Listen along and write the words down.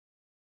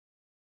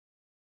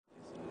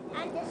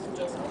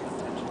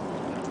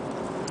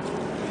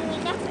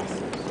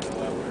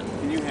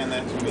Can you hand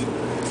that to me?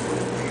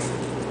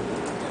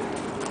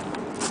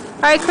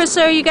 Alright, Chris,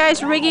 so are you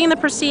guys rigging the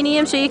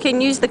proscenium so you can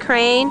use the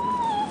crane?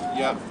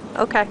 Yep.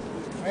 Okay.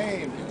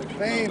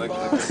 Crane,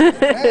 boss.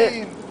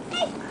 Crane.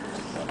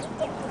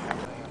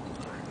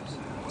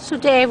 So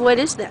Dave, what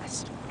is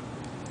this?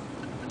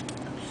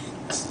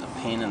 This is a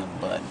pain in the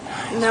butt.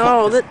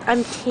 No,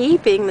 I'm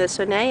taping this,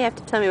 so now you have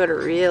to tell me what it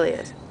really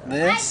is.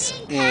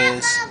 This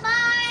is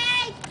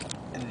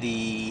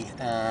the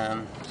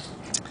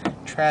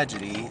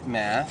tragedy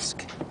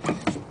mask.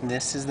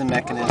 This is the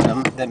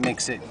mechanism that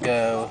makes it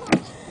go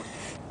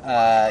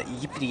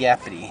yippity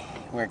yappity,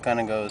 where it kind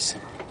of goes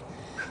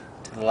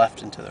to the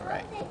left and to the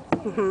right.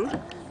 Mm-hmm.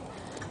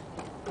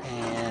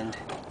 And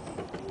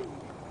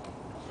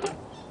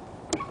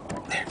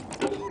there.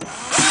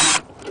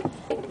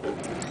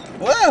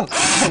 Whoa!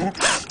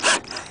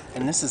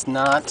 And this is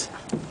not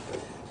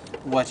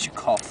what you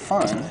call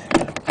fun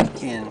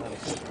in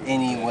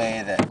any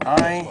way that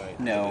I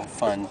know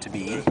fun to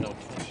be.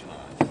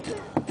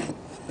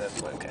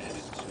 Okay.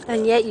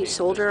 And yet you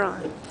soldier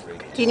on.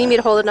 Do you need me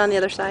to hold it on the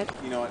other side?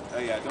 You know what? Oh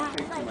yeah, don't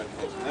take too much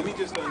attention. Let me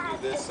just undo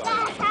this side.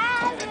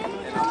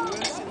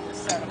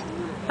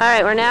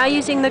 Alright, we're now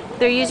using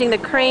they're using the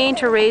crane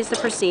to raise the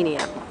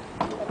proscenium.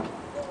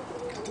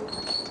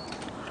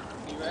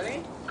 You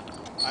ready?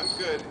 I'm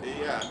good.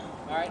 Yeah.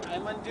 Alright,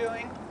 I'm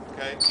undoing.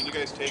 Okay. Can you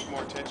guys take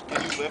more attention?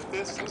 Can you lift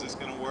this? Is this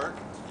going to work?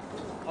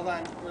 Hold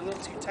on, we're a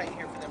little too tight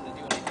here for them to do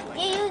anything like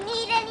Do you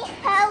need any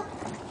help?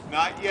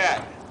 Not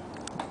yet.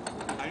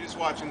 I'm just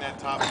watching that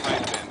top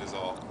pipe bend is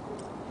all.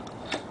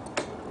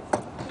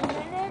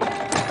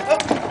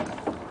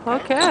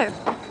 Okay.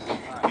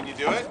 Can you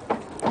do it?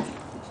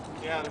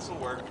 Yeah, this will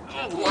work.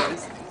 Oh,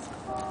 except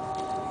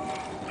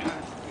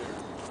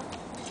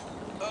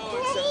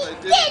I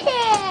didn't.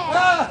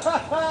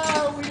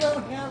 We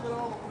don't have it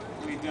all.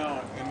 We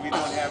don't, and we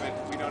don't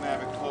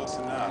have it close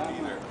enough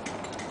either.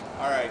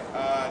 All right,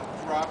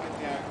 drop it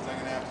down because I'm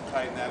gonna have to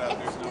tighten that up.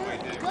 There's no way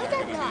Dave's not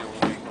gonna be able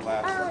to make the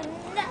last Oh one.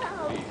 no!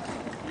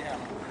 Yeah,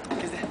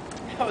 because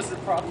that was the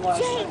problem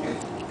last time.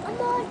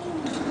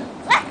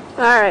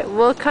 Alright,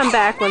 we'll come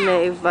back when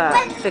they've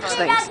fixed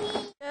things.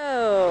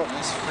 Oh.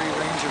 Nice free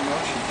range of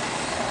motion.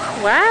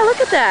 Wow, look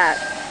at that.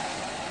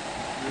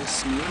 Real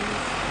smooth.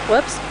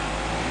 Whoops.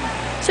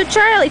 So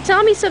Charlie,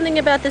 tell me something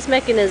about this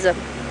mechanism.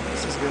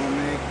 This is going to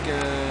make,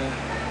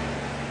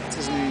 what's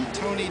his name,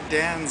 Tony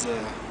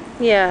Danza.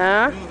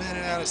 Yeah. Move in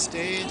and out of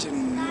stage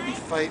and you'll be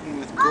fighting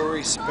with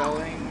gory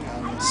spelling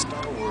on the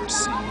Star Wars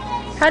scene.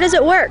 How does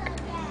it work?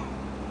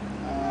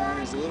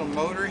 There's a little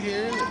motor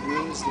here that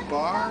moves the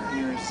bar,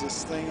 and there's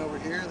this thing over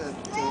here that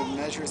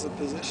measures the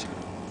position.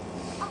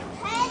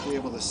 You'll be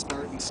able to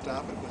start and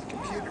stop it with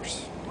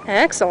computers.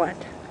 Excellent.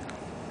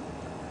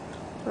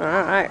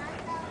 Alright.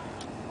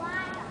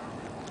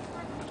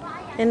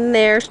 And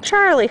there's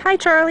Charlie. Hi,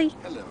 Charlie.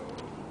 Hello.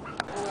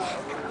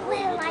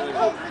 Where am I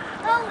going?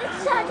 Oh,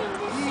 it's starting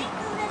to sink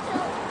a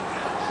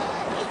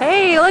little.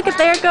 Hey, look at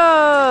there it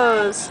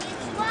goes.